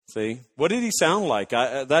See? What did he sound like?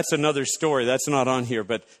 That's another story. That's not on here.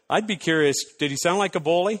 But I'd be curious, did he sound like a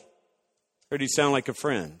bully? Or did he sound like a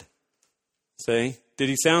friend? See? Did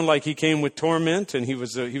he sound like he came with torment and he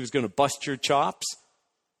was going to bust your chops?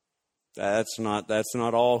 That's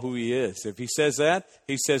not all who he is. If he says that,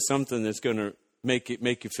 he says something that's going to make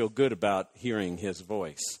you feel good about hearing his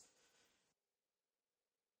voice.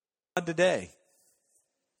 Today,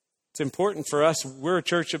 it's important for us. We're a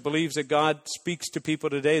church that believes that God speaks to people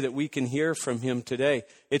today, that we can hear from him today.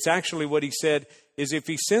 It's actually what he said is if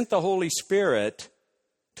he sent the Holy Spirit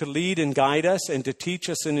to lead and guide us and to teach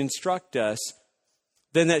us and instruct us,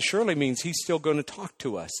 then that surely means he's still going to talk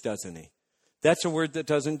to us, doesn't he? That's a word that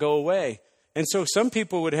doesn't go away. And so some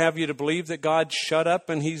people would have you to believe that God shut up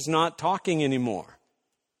and he's not talking anymore.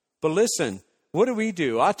 But listen, what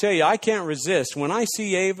do? I'll tell you, I can't resist. When I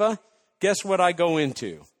see Ava, guess what I go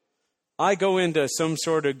into? I go into some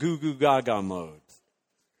sort of goo-goo gaga mode.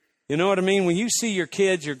 You know what I mean? When you see your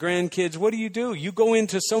kids, your grandkids, what do? You go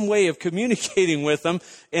into some way of communicating with them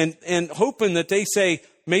and hoping that they say,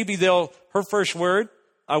 maybe her first word,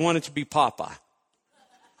 I want it to be Papa.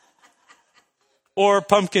 Or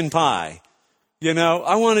pumpkin pie. You know,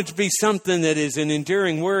 I want it to be something that is an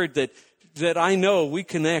endearing word that I know we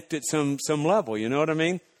connect at some level. You know what I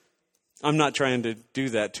mean? I'm not trying to do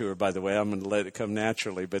that to her, by the way. I'm going to let it come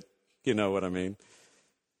naturally, but you know what I mean.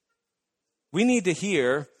 We need to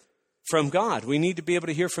hear from God. We need to be able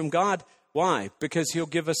to hear from God. Why? Because he'll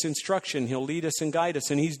give us instruction. He'll lead us and guide us.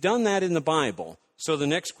 And he's done that in the Bible. So the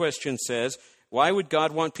next question says, why would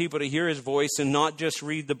God want people to hear his voice and not just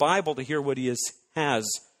read the Bible to hear what he has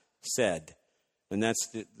said? And that's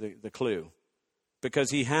the clue.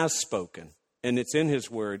 Because he has spoken, and it's in his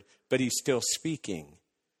word, but he's still speaking.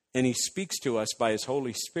 And he speaks to us by his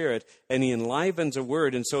Holy Spirit, and he enlivens a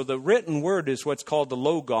word. And so the written word is what's called the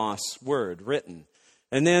Logos word, written.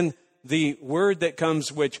 And then the word that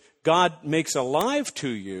comes, which God makes alive to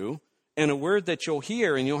you, and a word that you'll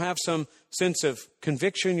hear, and you'll have some sense of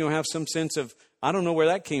conviction, you'll have some sense of, I don't know where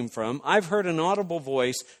that came from. I've heard an audible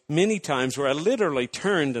voice many times where I literally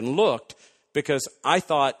turned and looked because I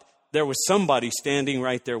thought there was somebody standing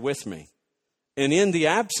right there with me. And in the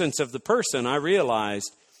absence of the person, I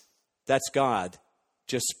realized that's God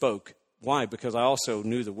just spoke. Why? Because I also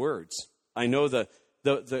knew the words. I know the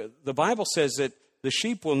Bible says that the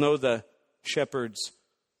sheep will know the shepherd's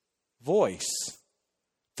voice.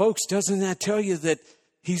 Folks, doesn't that tell you that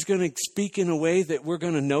he's going to speak in a way that we're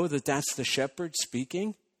going to know that that's the shepherd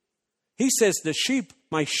speaking? He says,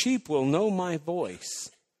 my sheep will know my voice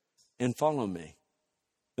and follow me.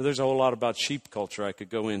 Now, there's a whole lot about sheep culture I could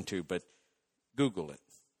go into, but Google it.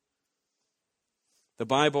 The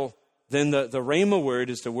Bible, then the Rhema word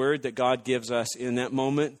is the word that God gives us in that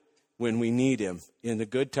moment when we need him, in the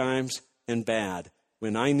good times and bad.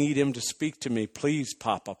 When I need him to speak to me, please,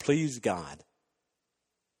 Papa, please, God.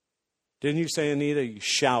 Didn't you say, Anita? You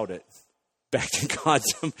shout it back to God.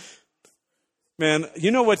 Man,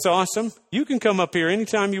 you know what's awesome? You can come up here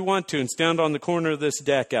anytime you want to and stand on the corner of this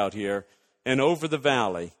deck out here and over the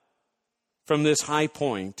valley from this high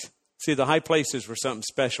point. See, the high places were something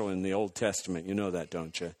special in the Old Testament. You know that,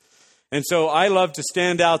 don't you? And so I love to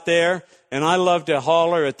stand out there, and I love to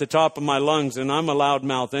holler at the top of my lungs, and I'm a loud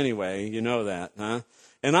mouth anyway. You know that, huh?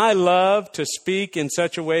 And I love to speak in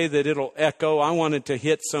such a way that it'll echo. I wanted to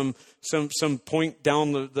hit some point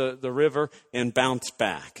down the river and bounce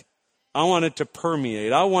back. I want it to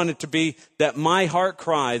permeate. I want it to be that my heart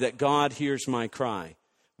cry, that God hears my cry.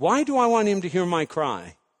 Why do I want him to hear my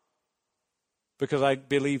cry? Because I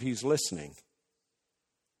believe he's listening.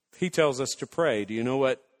 He tells us to pray. Do you know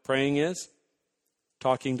what praying is?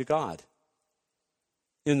 Talking to God.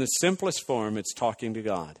 In the simplest form, it's talking to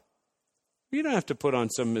God. You don't have to put on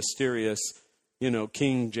some mysterious,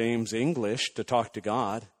 King James English to talk to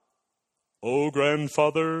God. O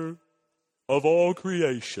grandfather of all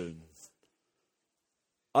creation,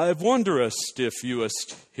 I have wonderest if you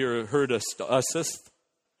heardest.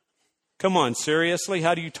 Come on, seriously,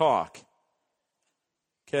 how do you talk?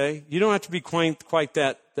 Okay, you don't have to be quite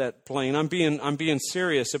that plain. I'm being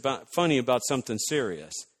funny about something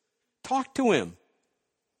serious. Talk to him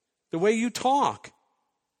the way you talk.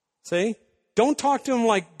 See? Don't talk to him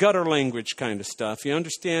like gutter language kind of stuff. You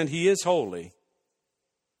understand? He is holy.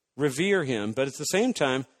 Revere him. But at the same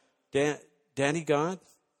time, Daddy God,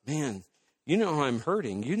 man, you know how I'm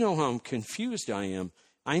hurting. You know how I'm confused I am.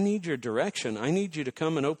 I need your direction. I need you to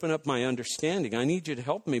come and open up my understanding. I need you to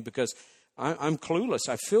help me because I'm clueless.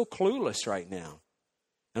 I feel clueless right now.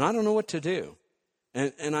 And I don't know what to do.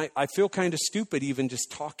 And I feel kind of stupid even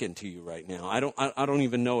just talking to you right now. I don't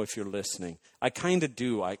even know if you're listening. I kind of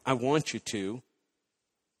do. I want you to.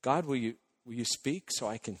 God, will you speak so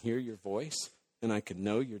I can hear your voice and I can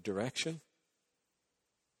know your direction?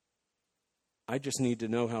 I just need to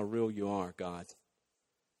know how real you are, God.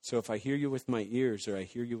 So if I hear you with my ears or I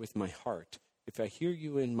hear you with my heart, if I hear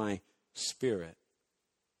you in my spirit,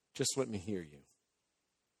 just let me hear you.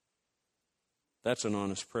 That's an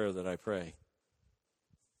honest prayer that I pray.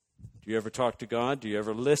 Do you ever talk to God? Do you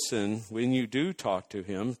ever listen? When you do talk to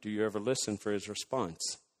him, do you ever listen for his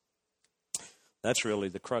response? That's really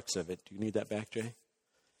the crux of it. Do you need that back, Jay?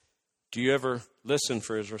 Do you ever listen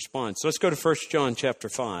for his response? Let's go to 1 John chapter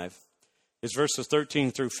 5. It's verses 13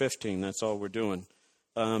 through 15. That's all we're doing.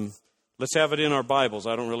 Let's have it in our Bibles.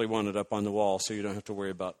 I don't really want it up on the wall, so you don't have to worry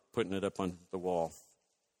about putting it up on the wall.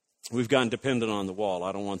 We've gotten dependent on the wall.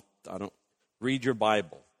 I don't read your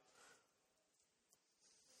Bible.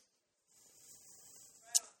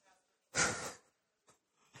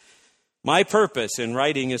 My purpose in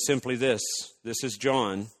writing is simply this. This is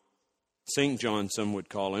John, St. John, some would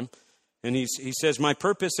call him. And he says, my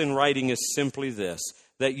purpose in writing is simply this,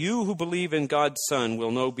 that you who believe in God's Son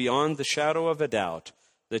will know beyond the shadow of a doubt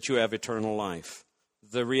that you have eternal life,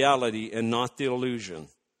 the reality and not the illusion,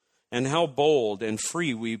 and how bold and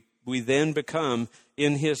free we then become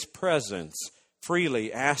in his presence,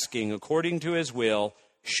 freely asking according to his will,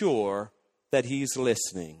 sure that he's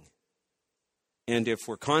listening. And if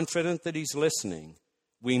we're confident that he's listening,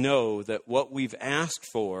 we know that what we've asked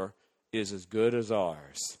for is as good as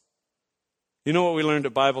ours. You know what we learned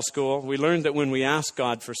at Bible school? We learned that when we ask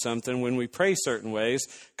God for something, when we pray certain ways,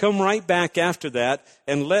 come right back after that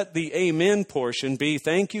and let the amen portion be,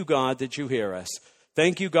 thank you, God, that you hear us.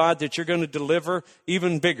 Thank you, God, that you're going to deliver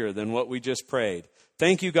even bigger than what we just prayed.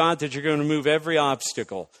 Thank you, God, that you're going to move every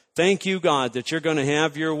obstacle. Thank you, God, that you're going to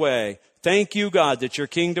have your way. Thank you, God, that your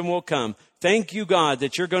kingdom will come. Thank you, God,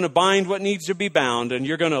 that you're going to bind what needs to be bound and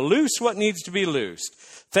you're going to loose what needs to be loosed.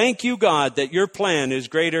 Thank you, God, that your plan is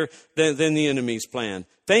greater than the enemy's plan.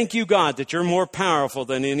 Thank you, God, that you're more powerful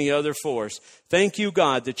than any other force. Thank you,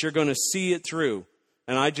 God, that you're going to see it through.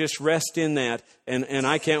 And I just rest in that, and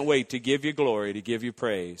I can't wait to give you glory, to give you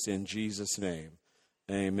praise in Jesus' name.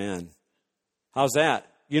 Amen. How's that?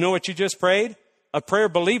 You know what you just prayed? A prayer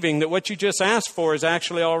believing that what you just asked for is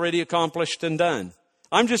actually already accomplished and done.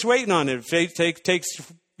 I'm just waiting on it. If it takes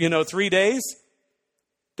 3 days,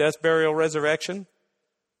 death, burial, resurrection.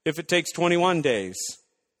 If it takes 21 days,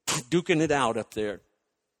 duking it out up there,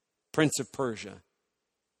 Prince of Persia.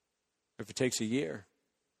 If it takes a year.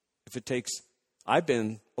 I've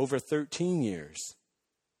been over 13 years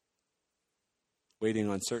waiting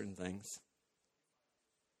on certain things.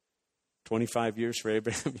 25 years for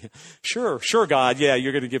Abraham. Sure, God, yeah,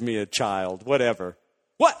 you're going to give me a child, whatever.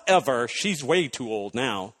 She's way too old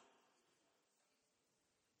now.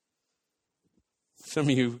 Some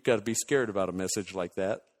of you got to be scared about a message like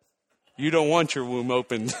that. You don't want your womb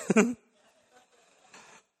opened.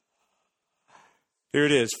 Here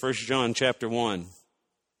it is, 1 John chapter 1.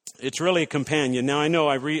 It's really a companion. Now, I know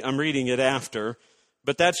I'm reading it after,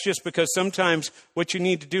 but that's just because sometimes what you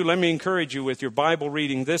need to do, let me encourage you with your Bible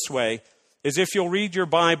reading this way, is if you'll read your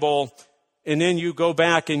Bible and then you go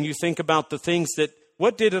back and you think about the things that,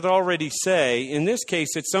 what did it already say? In this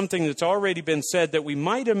case, it's something that's already been said that we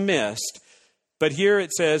might have missed. But here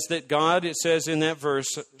it says that God, it says in that verse,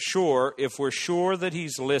 sure, if we're sure that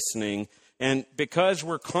he's listening, and because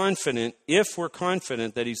we're confident, if we're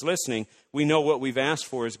confident that he's listening, we know what we've asked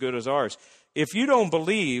for is good as ours. If you don't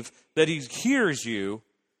believe that he hears you,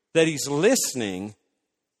 that he's listening,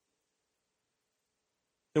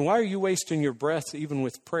 then why are you wasting your breath even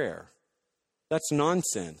with prayer? That's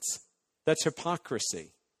nonsense. That's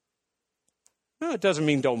hypocrisy. No, it doesn't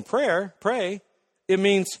mean don't pray. It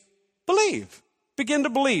means believe. Begin to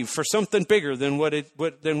believe for something bigger than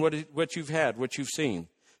what you've had, what you've seen.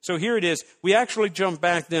 So here it is. We actually jump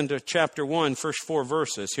back then to chapter 1, first 4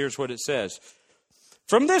 verses. Here's what it says.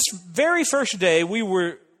 From this very first day, we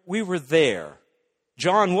were there.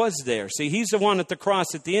 John was there. See, he's the one at the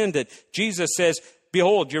cross at the end that Jesus says,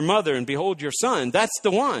 behold your mother and behold your son. That's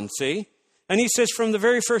the one, see? And he says, from the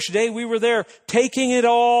very first day we were there, taking it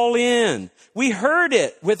all in. We heard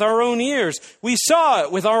it with our own ears. We saw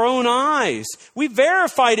it with our own eyes. We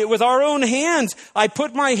verified it with our own hands. I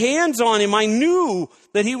put my hands on him. I knew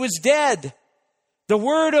that he was dead. The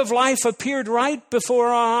word of life appeared right before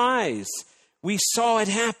our eyes. We saw it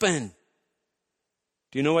happen.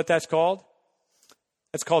 Do you know what that's called?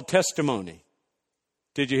 That's called testimony.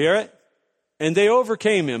 Did you hear it? And they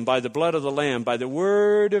overcame him by the blood of the Lamb, by the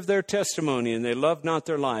word of their testimony, and they loved not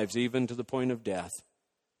their lives, even to the point of death.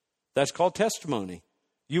 That's called testimony.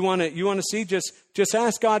 You want to see, just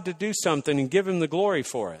ask God to do something and give him the glory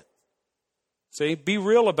for it. See, be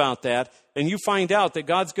real about that, and you find out that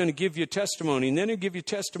God's going to give you testimony, and then He'll give you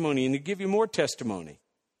testimony, and He'll give you more testimony.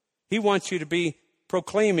 He wants you to be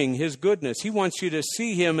proclaiming His goodness. He wants you to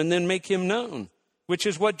see Him and then make Him known, which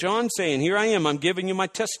is what John's saying. Here I am, I'm giving you my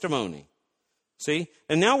testimony. See,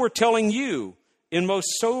 and now we're telling you in most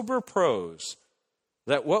sober prose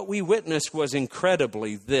that what we witnessed was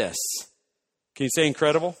incredibly this. Can you say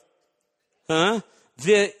incredible? Huh?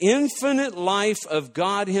 The infinite life of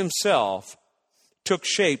God Himself took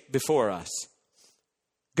shape before us.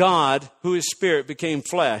 God, who is Spirit, became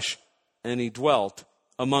flesh, and He dwelt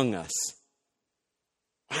among us.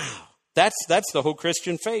 Wow. That's the whole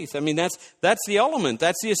Christian faith. I mean, that's the element.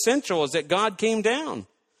 That's the essential, is that God came down.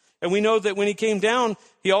 And we know that when He came down,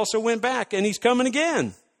 He also went back, and He's coming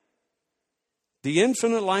again. The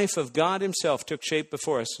infinite life of God Himself took shape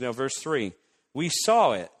before us. Now, verse 3, we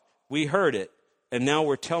saw it, we heard it, and now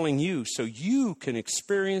we're telling you so you can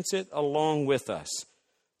experience it along with us.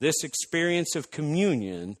 This experience of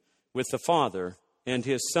communion with the Father and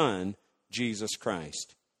His Son, Jesus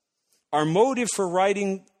Christ. Our motive for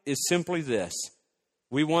writing is simply this.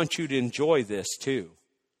 We want you to enjoy this too.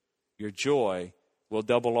 Your joy will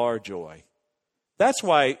double our joy. That's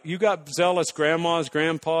why you got zealous grandmas,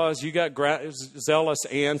 grandpas, you got zealous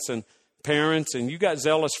aunts and parents, and you got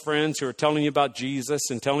zealous friends who are telling you about Jesus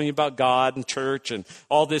and telling you about God and church and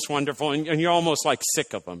all this wonderful, and you're almost like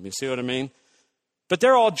sick of them. You see what I mean? But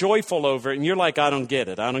they're all joyful over it, and you're like, I don't get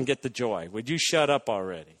it. I don't get the joy. Would you shut up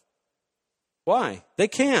already? Why? They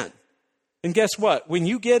can't. And guess what? When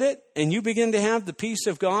you get it and you begin to have the peace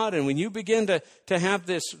of God, and when you begin to have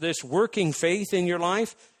this working faith in your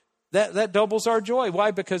life, that doubles our joy.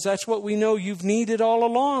 Why? Because that's what we know you've needed all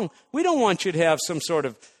along. We don't want you to have some sort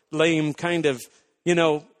of lame kind of,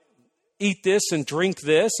 eat this and drink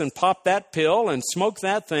this and pop that pill and smoke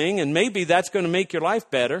that thing, and maybe that's going to make your life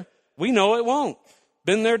better. We know it won't.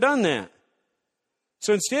 Been there, done that.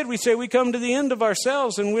 So instead we say we come to the end of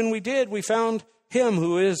ourselves, and when we did, we found Him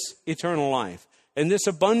who is eternal life. And this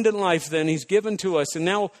abundant life then He's given to us, and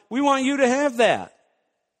now we want you to have that.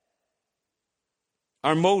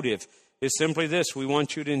 Our motive is simply this. We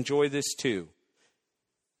want you to enjoy this too.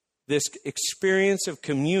 This experience of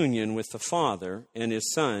communion with the Father and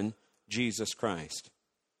His Son, Jesus Christ.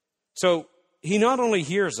 So He not only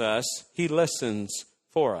hears us, He listens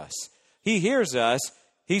for us. He hears us.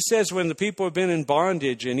 He says when the people have been in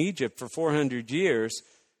bondage in Egypt for 400 years,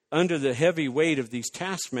 under the heavy weight of these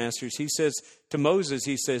taskmasters, He says to Moses,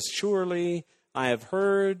 He says, surely I have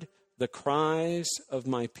heard the cries of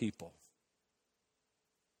my people.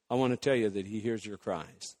 I want to tell you that He hears your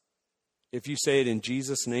cries. If you say it in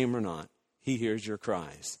Jesus' name or not, He hears your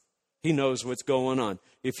cries. He knows what's going on.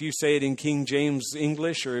 If you say it in King James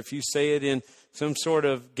English, or if you say it in some sort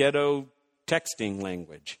of ghetto texting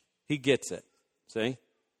language, He gets it. See?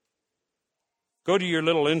 Go to your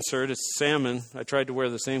little insert. It's salmon. I tried to wear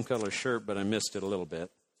the same color shirt, but I missed it a little bit.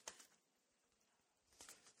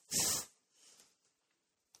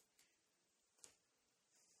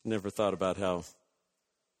 Never thought about how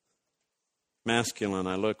masculine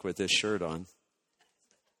I look with this shirt on.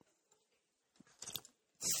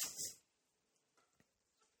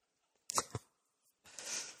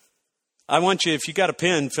 I want you, if you got a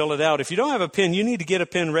pen, fill it out. If you don't have a pen, you need to get a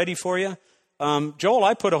pen ready for you. Joel,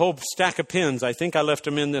 I put a whole stack of pens. I think I left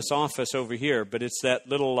them in this office over here, but it's that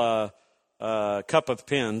little cup of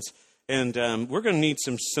pens. And we're going to need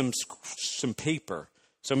some paper.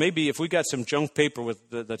 So maybe if we got some junk paper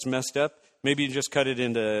that's messed up, maybe you just cut it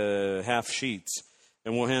into half sheets,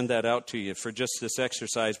 and we'll hand that out to you for just this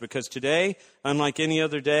exercise. Because today, unlike any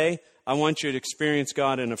other day, I want you to experience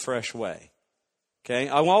God in a fresh way. Okay?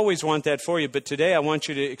 I always want that for you, but today I want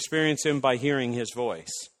you to experience Him by hearing His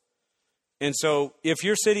voice. And so if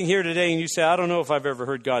you're sitting here today and you say, I don't know if I've ever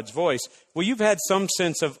heard God's voice, well, you've had some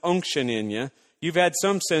sense of unction in you. You've had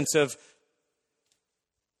some sense of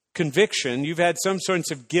conviction. You've had some sense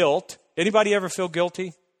of guilt. Anybody ever feel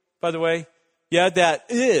guilty, by the way? You had that,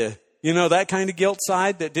 that kind of guilt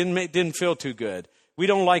side that didn't feel too good. We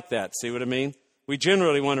don't like that, see what I mean? We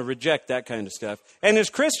generally want to reject that kind of stuff. And as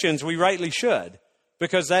Christians, we rightly should,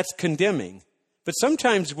 because that's condemning. But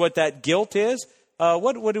sometimes what that guilt is,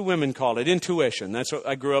 what do women call it? Intuition. That's what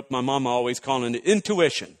I grew up, my mama always calling it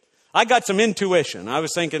intuition. I got some intuition. I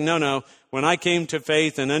was thinking, no, when I came to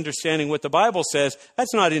faith and understanding what the Bible says,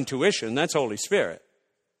 that's not intuition, that's Holy Spirit.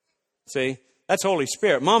 See? That's Holy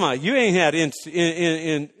Spirit. Mama, you ain't had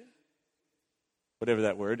whatever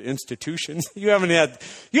that word, institution. You haven't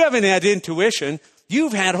had intuition.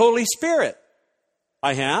 You've had Holy Spirit.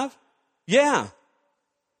 I have? Yeah.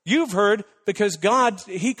 You've heard Because God,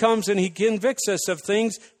 He comes and He convicts us of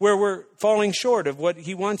things where we're falling short of what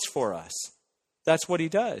He wants for us. That's what He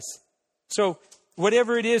does. So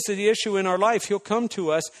whatever it is, the issue in our life, He'll come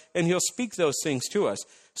to us and He'll speak those things to us.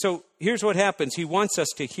 So here's what happens. He wants us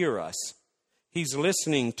to hear us. He's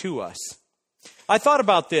listening to us. I thought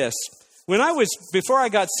about this. Before I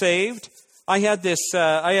got saved, I had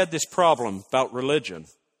this problem about religion.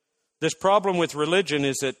 This problem with religion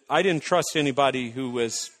is that I didn't trust anybody who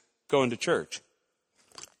was going to church.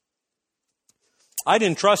 I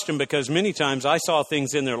didn't trust them because many times I saw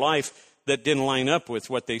things in their life that didn't line up with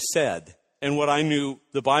what they said and what I knew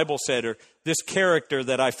the Bible said, or this character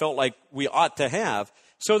that I felt like we ought to have.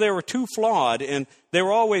 So they were too flawed, and they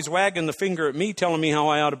were always wagging the finger at me, telling me how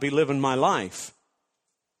I ought to be living my life.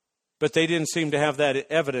 But they didn't seem to have that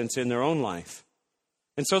evidence in their own life.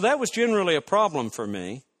 And so that was generally a problem for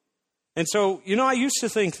me. And so, I used to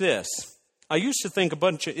think this. I used to think a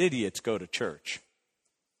bunch of idiots go to church.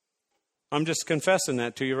 I'm just confessing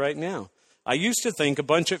that to you right now. I used to think a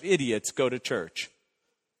bunch of idiots go to church.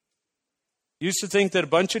 Used to think that a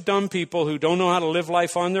bunch of dumb people who don't know how to live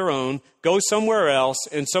life on their own go somewhere else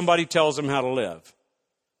and somebody tells them how to live.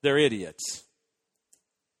 They're idiots.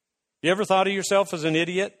 You ever thought of yourself as an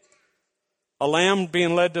idiot? A lamb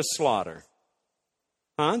being led to slaughter.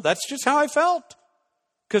 That's just how I felt.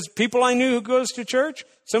 Because people I knew who goes to church,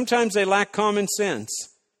 sometimes they lack common sense.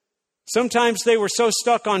 Sometimes they were so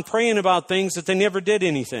stuck on praying about things that they never did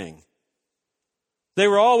anything. They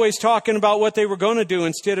were always talking about what they were going to do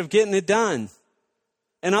instead of getting it done.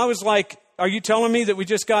 And I was like, are you telling me that we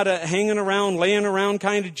just got a hanging around, laying around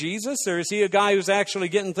kind of Jesus? Or is he a guy who's actually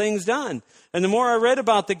getting things done? And the more I read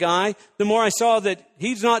about the guy, the more I saw that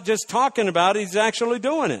he's not just talking about it, he's actually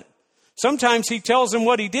doing it. Sometimes he tells them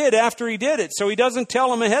what he did after he did it. So he doesn't tell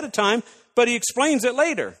them ahead of time, but he explains it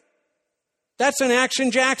later. That's an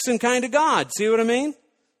Action Jackson kind of God. See what I mean?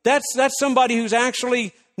 That's somebody who's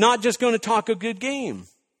actually not just going to talk a good game.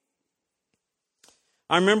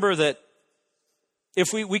 I remember that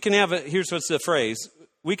if we can have here's what's the phrase,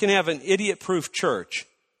 we can have an idiot-proof church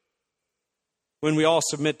when we all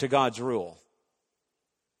submit to God's rule.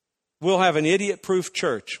 We'll have an idiot-proof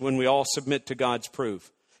church when we all submit to God's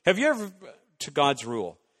proof. Have you ever, to God's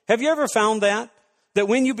rule, have you ever found that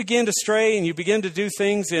when you begin to stray and you begin to do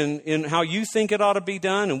things in how you think it ought to be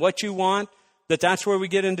done and what you want, that's where we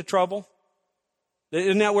get into trouble?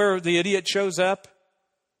 Isn't that where the idiot shows up?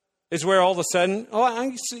 Is where all of a sudden,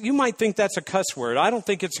 you might think that's a cuss word. I don't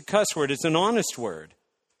think it's a cuss word. It's an honest word.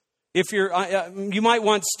 If you might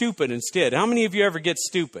want stupid instead. How many of you ever get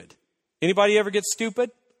stupid? Anybody ever get stupid?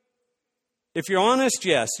 If you're honest,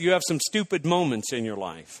 yes, you have some stupid moments in your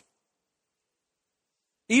life.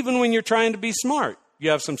 Even when you're trying to be smart, you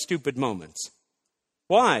have some stupid moments.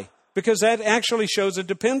 Why? Because that actually shows a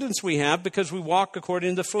dependence we have because we walk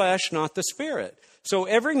according to the flesh, not the Spirit. So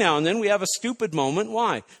every now and then we have a stupid moment.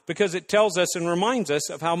 Why? Because it tells us and reminds us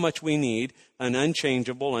of how much we need an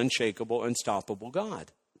unchangeable, unshakable, unstoppable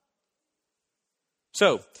God.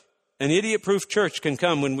 So, an idiot-proof church can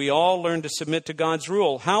come when we all learn to submit to God's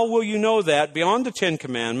rule. How will you know that? Beyond the 10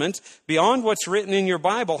 Commandments, beyond what's written in your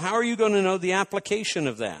Bible, how are you going to know the application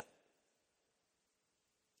of that?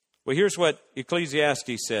 Well, here's what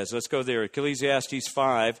Ecclesiastes says. Let's go there. Ecclesiastes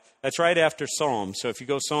 5. That's right after Psalms. So if you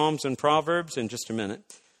go Psalms and Proverbs in just a minute.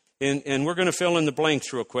 And we're going to fill in the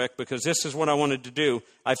blanks real quick because this is what I wanted to do.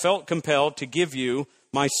 I felt compelled to give you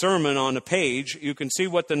my sermon on a page. You can see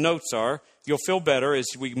what the notes are. You'll feel better as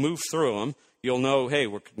we move through them. You'll know, hey,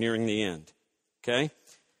 we're nearing the end. Okay?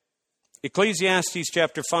 Ecclesiastes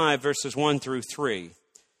chapter 5, verses 1 through 3.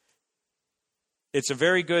 It's a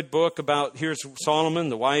very good book about, here's Solomon,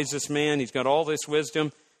 the wisest man. He's got all this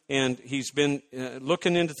wisdom, and he's been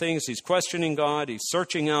looking into things. He's questioning God. He's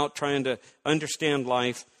searching out, trying to understand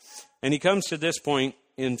life. And he comes to this point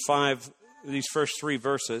in these first 3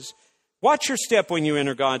 verses. Watch your step when you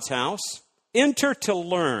enter God's house. Enter to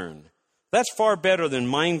learn. That's far better than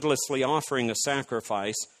mindlessly offering a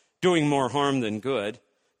sacrifice, doing more harm than good.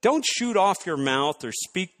 Don't shoot off your mouth or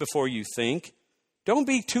speak before you think. Don't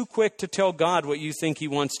be too quick to tell God what you think he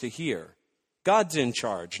wants to hear. God's in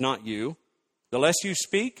charge, not you. The less you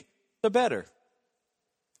speak, the better.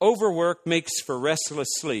 Overwork makes for restless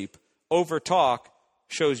sleep. Overtalk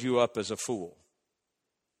shows you up as a fool.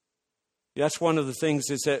 That's one of the things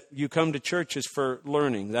is that you come to churches for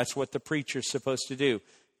learning. That's what the preacher's supposed to do.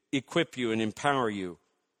 Equip you and empower you.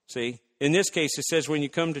 See? In this case, it says when you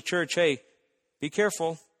come to church, hey, be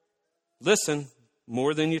careful. Listen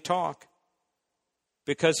more than you talk.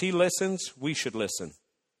 Because he listens, we should listen.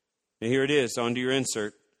 And here it is, onto your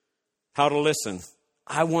insert. How to listen.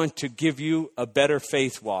 I want to give you a better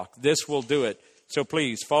faith walk. This will do it. So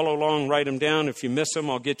please follow along, write them down. If you miss them,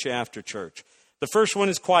 I'll get you after church. The first one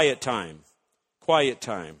is quiet time. Quiet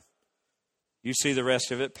time. You see the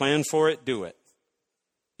rest of it. Plan for it, do it.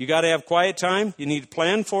 You got to have quiet time. You need to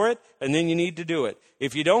plan for it, and then you need to do it.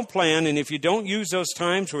 If you don't plan, and if you don't use those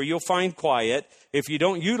times where you'll find quiet, if you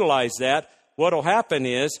don't utilize that, what will happen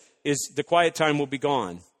is the quiet time will be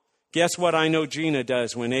gone. Guess what I know Gina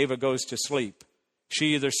does when Ava goes to sleep?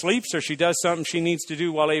 She either sleeps or she does something she needs to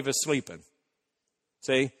do while Ava's sleeping.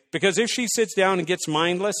 See? Because if she sits down and gets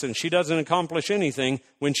mindless and she doesn't accomplish anything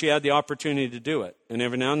when she had the opportunity to do it, and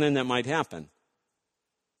every now and then that might happen.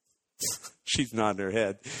 She's nodding her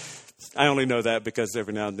head. I only know that because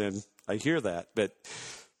every now and then I hear that. But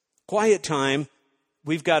quiet time,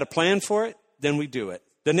 we've got to plan for it, then we do it.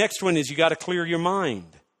 The next one is you got to clear your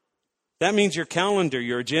mind. That means your calendar,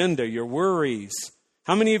 your agenda, your worries.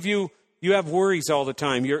 How many of you have worries all the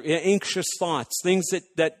time? Your anxious thoughts, things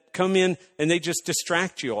that come in and they just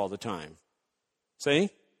distract you all the time. See?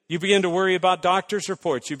 You begin to worry about doctor's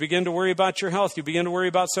reports. You begin to worry about your health. You begin to worry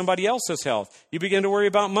about somebody else's health. You begin to worry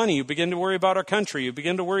about money. You begin to worry about our country. You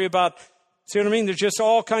begin to worry about, see what I mean? There's just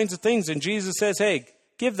all kinds of things. And Jesus says, hey,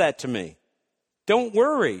 give that to me. Don't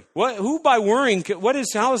worry. Who by worrying,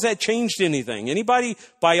 how has that changed anything? Anybody,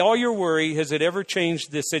 by all your worry, has it ever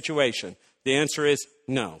changed this situation? The answer is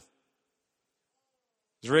no.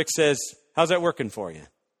 As Rick says, how's that working for you?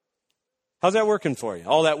 How's that working for you?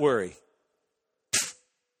 All that worry.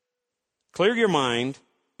 Clear your mind.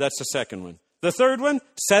 That's the second one. The third one,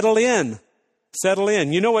 settle in. Settle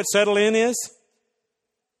in. You know what settle in is?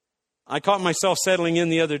 I caught myself settling in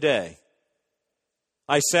the other day.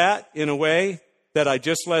 I sat in a way that I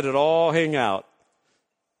just let it all hang out.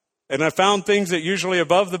 And I found things that usually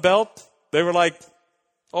above the belt, they were like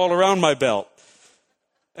all around my belt.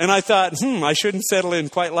 And I thought, I shouldn't settle in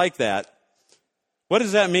quite like that. What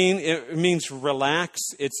does that mean? It means relax.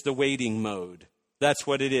 It's the waiting mode. That's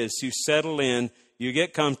what it is. You settle in, you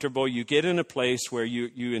get comfortable, you get in a place where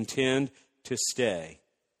you intend to stay.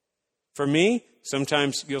 For me,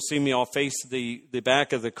 sometimes you'll see me, I'll face the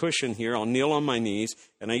back of the cushion here. I'll kneel on my knees,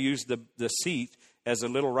 and I use the seat as a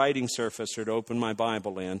little writing surface or to open my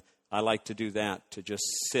Bible in. I like to do that, to just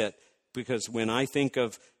sit. Because when I think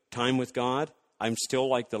of time with God, I'm still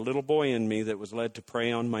like the little boy in me that was led to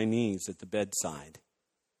pray on my knees at the bedside.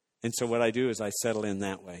 And so what I do is I settle in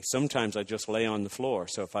that way. Sometimes I just lay on the floor,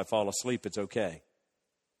 so if I fall asleep, it's okay.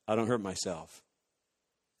 I don't hurt myself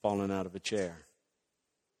falling out of a chair.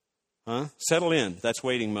 Settle in. That's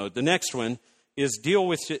waiting mode. The next one is deal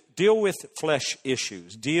with flesh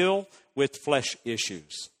issues. Deal with flesh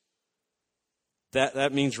issues.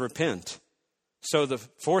 That means repent. So the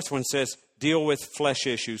fourth one says deal with flesh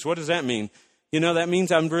issues. What does that mean? That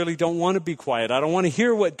means I really don't want to be quiet. I don't want to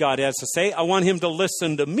hear what God has to say. I want him to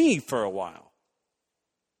listen to me for a while.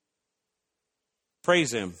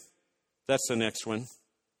 Praise him. That's the next one.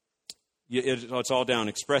 It's all down.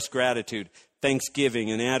 Express gratitude, thanksgiving,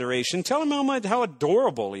 and adoration. Tell him how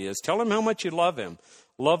adorable he is. Tell him how much you love him.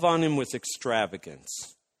 Love on him with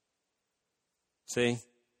extravagance. See?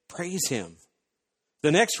 Praise him.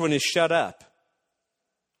 The next one is shut up.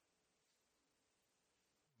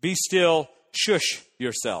 Be still. Shush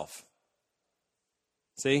yourself.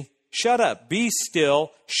 See? Shut up. Be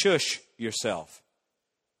still. Shush yourself.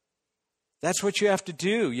 That's what you have to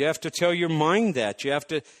do. You have to tell your mind that. You have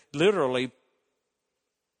to literally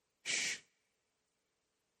shh.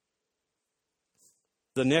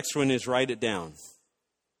 The next one is write it down.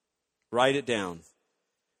 Write it down.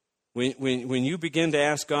 When you begin to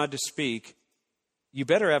ask God to speak, you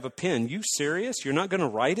better have a pen. You serious? You're not going to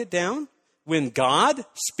write it down? When God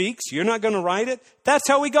speaks, you're not going to write it? That's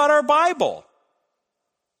how we got our Bible.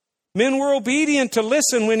 Men were obedient to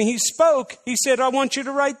listen when he spoke. He said, I want you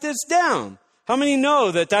to write this down. How many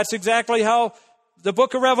know that that's exactly how the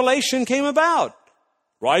book of Revelation came about?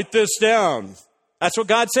 Write this down. That's what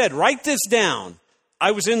God said. Write this down.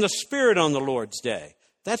 I was in the Spirit on the Lord's day.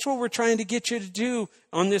 That's what we're trying to get you to do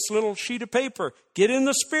on this little sheet of paper. Get in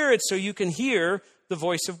the Spirit so you can hear the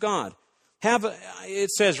voice of God. It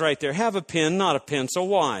says right there, have a pen, not a pencil.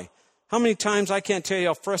 Why? How many times, I can't tell you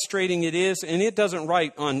how frustrating it is, and it doesn't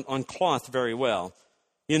write on cloth very well.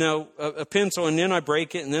 A pencil, and then I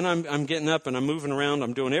break it, and then I'm getting up and I'm moving around.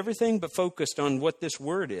 I'm doing everything but focused on what this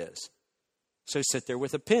word is. So sit there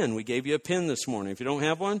with a pen. We gave you a pen this morning. If you don't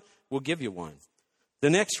have one, we'll give you one. The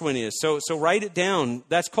next one is, so write it down.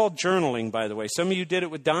 That's called journaling, by the way. Some of you did it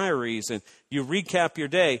with diaries, and you recap your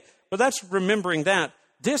day. Well, that's remembering that.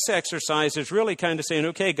 This exercise is really kind of saying,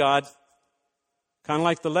 okay, God, Kind of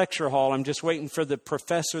like the lecture hall. I'm just waiting for the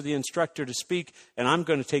professor, the instructor to speak, and I'm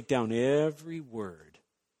going to take down every word.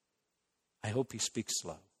 I hope he speaks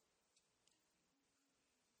slow.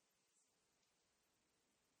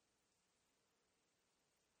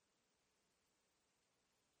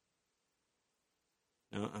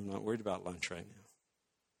 No, I'm not worried about lunch right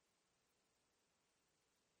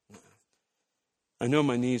now. I know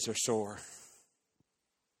my knees are sore.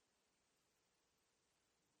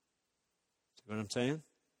 See what I'm saying?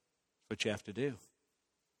 That's what you have to do.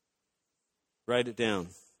 Write it down.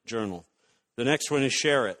 Journal. The next one is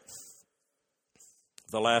share it.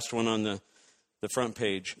 The last one on the front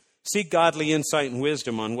page. Seek godly insight and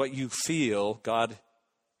wisdom on what you feel God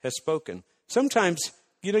has spoken. Sometimes,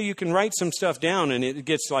 you can write some stuff down and it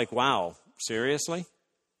gets like, wow, seriously?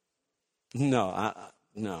 No.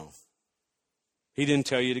 He didn't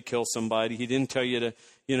tell you to kill somebody. He didn't tell you to,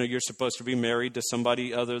 you're supposed to be married to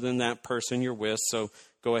somebody other than that person you're with, so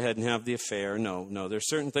go ahead and have the affair. No. There's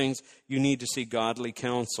certain things you need to seek godly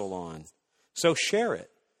counsel on. So share it.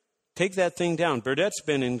 Take that thing down. Burdett's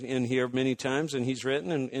been in here many times, and he's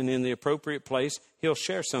written, and in the appropriate place, he'll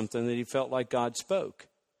share something that he felt like God spoke.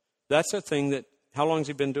 That's a thing that, how long has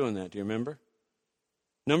he been doing that? Do you remember?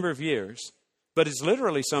 Number of years. But it's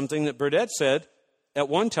literally something that Burdett said at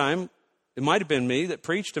one time. It might have been me that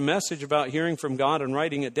preached a message about hearing from God and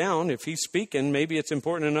writing it down. If he's speaking, maybe it's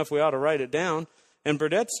important enough we ought to write it down. And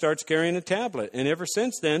Burdett starts carrying a tablet. And ever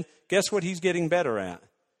since then, guess what he's getting better at?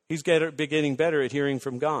 He's getting better at hearing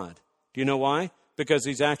from God. Do you know why? Because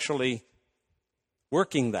he's actually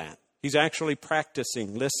working that. He's actually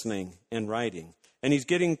practicing listening and writing. And he's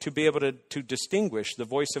getting to be able to distinguish the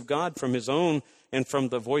voice of God from his own and from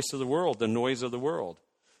the voice of the world, the noise of the world.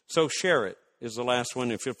 So share it is the last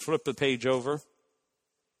one. If you flip the page over.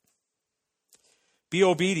 Be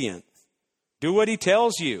obedient. Do what he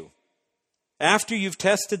tells you. After you've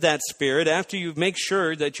tested that spirit, after you make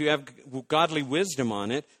sure that you have godly wisdom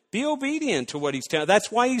on it, be obedient to what he's telling.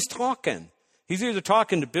 That's why he's talking. He's either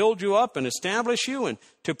talking to build you up and establish you and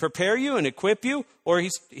to prepare you and equip you, or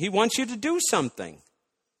he wants you to do something.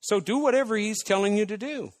 So do whatever he's telling you to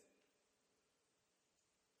do.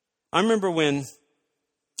 I remember when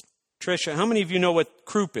Tricia, how many of you know what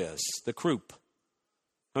croup is? The croup.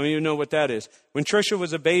 How many of you know what that is? When Tricia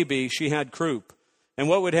was a baby, she had croup. And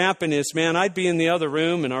what would happen is, I'd be in the other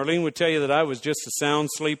room, and Arlene would tell you that I was just a sound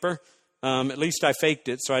sleeper. At least I faked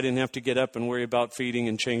it, so I didn't have to get up and worry about feeding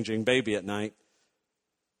and changing baby at night.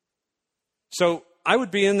 So I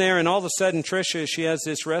would be in there, and all of a sudden, Tricia, she has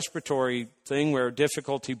this respiratory thing where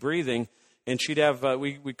difficulty breathing, and she'd have,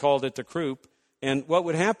 we called it the croup. And what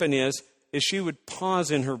would happen is she would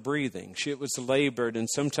pause in her breathing. It was labored, and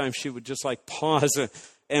sometimes she would just like pause.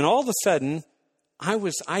 And all of a sudden,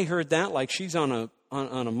 I heard that like she's on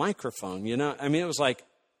a microphone, It was like,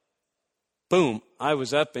 boom, I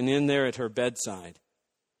was up and in there at her bedside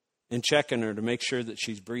and checking her to make sure that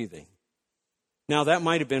she's breathing. Now, that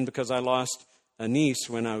might have been because I lost a niece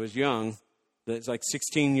when I was young. That's like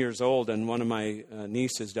 16 years old, and one of my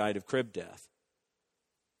nieces died of crib death.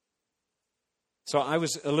 So I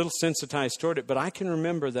was a little sensitized toward it, but I can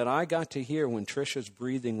remember that I got to hear when Tricia's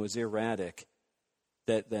breathing was erratic,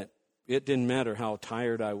 that it didn't matter how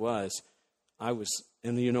tired I was.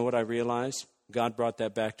 And you know what I realized? God brought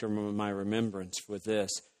that back to my remembrance with this,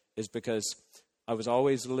 is because I was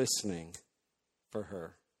always listening for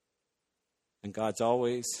her. And God's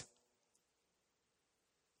always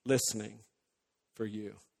listening for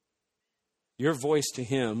you. Your voice to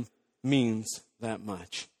him means that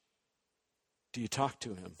much. Do you talk to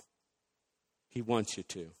him? He wants you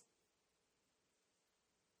to.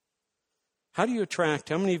 How do you attract?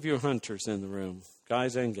 How many of you are hunters in the room?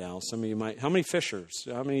 Guys and gals. Some of you might. How many fishers?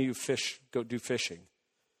 How many of you go do fishing?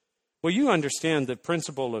 Well, you understand the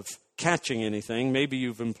principle of catching anything. Maybe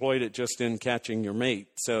you've employed it just in catching your mate.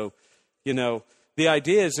 So, the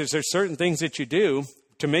idea is there's certain things that you do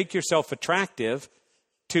to make yourself attractive,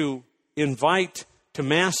 to invite, to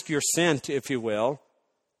mask your scent, if you will,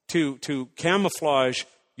 to camouflage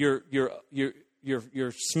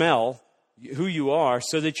your smell, who you are,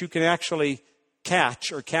 so that you can actually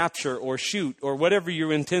catch or capture or shoot or whatever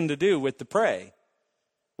you intend to do with the prey.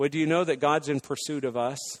 Well, do you know that God's in pursuit of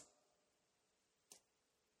us?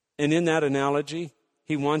 And in that analogy,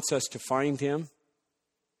 he wants us to find him.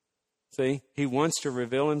 See, he wants to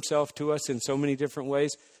reveal himself to us in so many different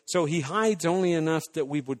ways. So he hides only enough that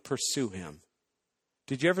we would pursue him.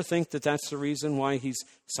 Did you ever think that that's the reason why he's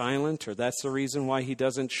silent, or that's the reason why he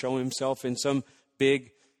doesn't show himself in some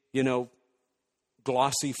big,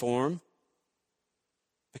 glossy form?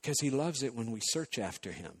 Because he loves it when we search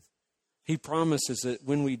after him. He promises that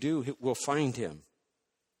when we do, we'll find him.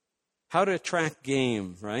 how to attract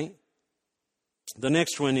game, right? The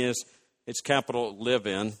next one is, it's capital live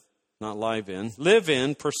in, not live in. Live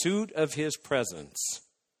in pursuit of his presence.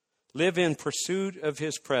 Live in pursuit of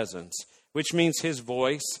his presence, which means his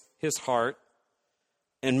voice, his heart,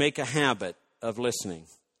 and make a habit of listening.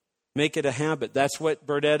 Make it a habit. That's what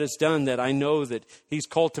Burdett has done, that I know that he's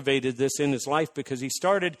cultivated this in his life, because he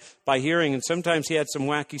started by hearing, and sometimes he had some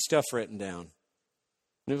wacky stuff written down.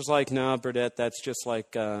 And it was like, no, Burdett, that's just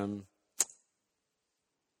like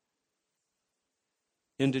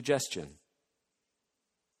indigestion.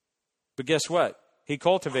 But guess what? He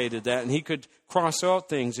cultivated that, and he could cross out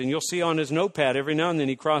things, and you'll see on his notepad every now and then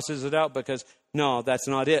he crosses it out because, no, that's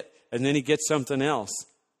not it. And then he gets something else,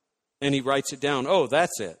 and he writes it down. Oh,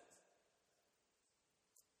 that's it.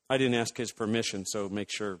 I didn't ask his permission, so make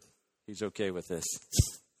sure he's okay with this.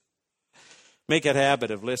 Make a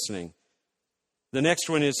habit of listening. The next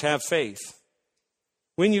one is have faith.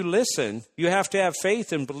 When you listen, you have to have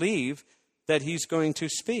faith and believe that he's going to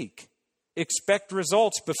speak. Expect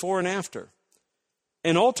results before and after.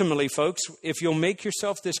 And ultimately, folks, if you'll make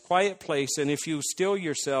yourself this quiet place, and if you still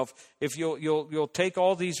yourself, if you'll take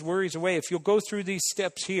all these worries away, if you'll go through these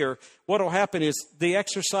steps here, what will happen is the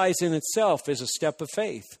exercise in itself is a step of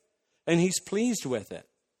faith. And he's pleased with it.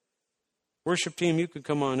 Worship team, you could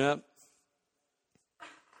come on up.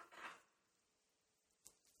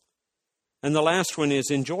 And the last one is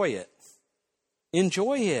enjoy it.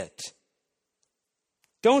 Enjoy it.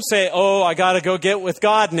 Don't say, oh, I got to go get with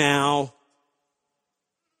God now.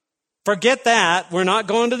 Forget that. We're not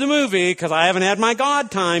going to the movie because I haven't had my God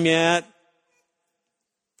time yet.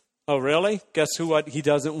 Oh, really? Guess what he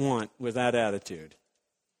doesn't want with that attitude?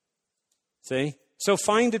 See? So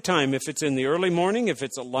find a time. If it's in the early morning, if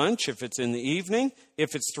it's at lunch, if it's in the evening,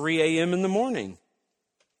 if it's 3 a.m. in the morning.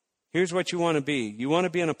 Here's what you want to be. You want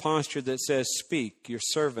to be in a posture that says, speak, your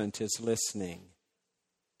servant is listening.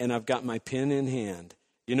 And I've got my pen in hand.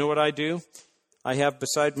 You know what I do? I have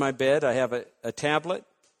beside my bed, I have a tablet.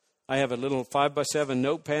 I have a little 5x7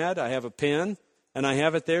 notepad. I have a pen. And I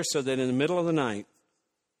have it there so that in the middle of the night,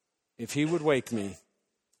 if he would wake me,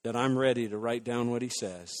 that I'm ready to write down what he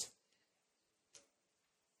says.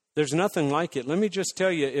 There's nothing like it. Let me just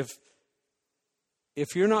tell you,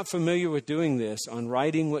 if you're not familiar with doing this, on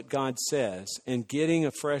writing what God says and getting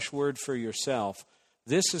a fresh word for yourself,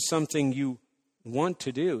 this is something you want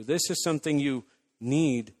to do. This is something you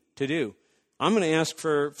need to do. I'm going to ask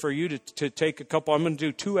for you to take a couple. I'm going to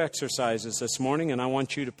do 2 exercises this morning, and I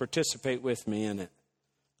want you to participate with me in it.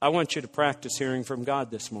 I want you to practice hearing from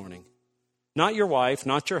God this morning. Not your wife,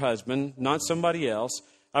 not your husband, not somebody else.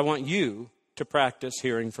 I want you to practice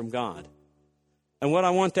hearing from God. And what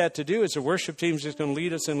I want that to do is the worship team is just going to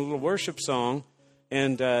lead us in a little worship song.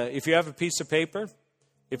 And if you have a piece of paper,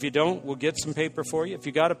 if you don't, we'll get some paper for you. If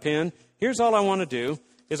you got a pen, here's all I want to do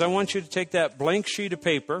is I want you to take that blank sheet of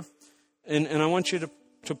paper and I want you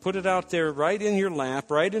to put it out there right in your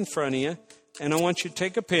lap, right in front of you. And I want you to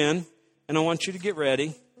take a pen and I want you to get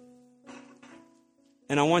ready.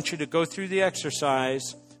 And I want you to go through the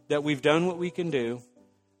exercise that we've done what we can do.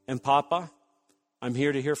 And Papa, I'm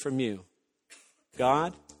here to hear from you.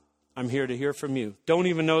 God, I'm here to hear from you. Don't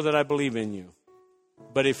even know that I believe in you.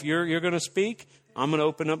 But if you're going to speak, I'm going to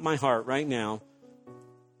open up my heart right now.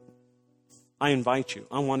 I invite you.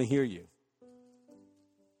 I want to hear you.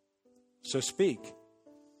 So speak.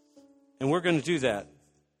 And we're going to do that.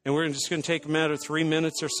 And we're just going to take a matter of 3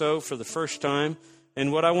 minutes or so for the first time.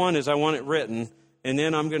 And what I want is I want it written. And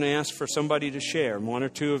then I'm going to ask for somebody to share. 1 or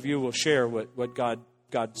 2 of you will share what God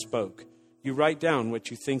spoke. You write down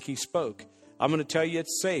what you think he spoke. I'm going to tell you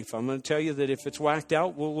it's safe. I'm going to tell you that if it's whacked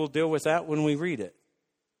out, we'll deal with that when we read it.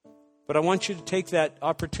 But I want you to take that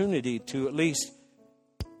opportunity to at least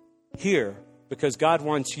hear, because God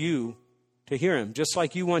wants you to hear him. Just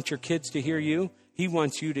like you want your kids to hear you, he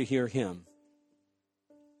wants you to hear him.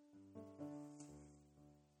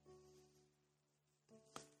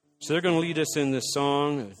 So they're going to lead us in this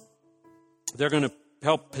song. They're going to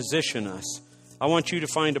help position us. I want you to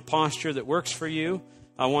find a posture that works for you.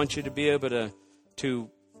 I want you to be able to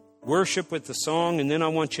worship with the song, and then I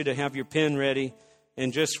want you to have your pen ready.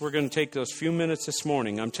 And we're going to take those few minutes this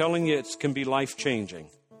morning. I'm telling you, it can be life-changing.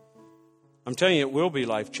 I'm telling you, it will be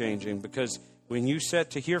life-changing, because when you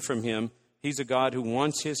set to hear from him, he's a God who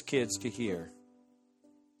wants his kids to hear.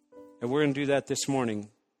 And we're going to do that this morning.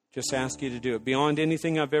 Just ask you to do it. Beyond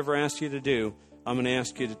anything I've ever asked you to do, I'm going to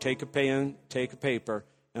ask you to take a pen, take a paper,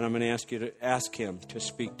 and I'm going to ask you to ask him to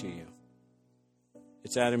speak to you.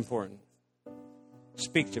 It's that important.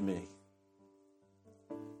 Speak to me.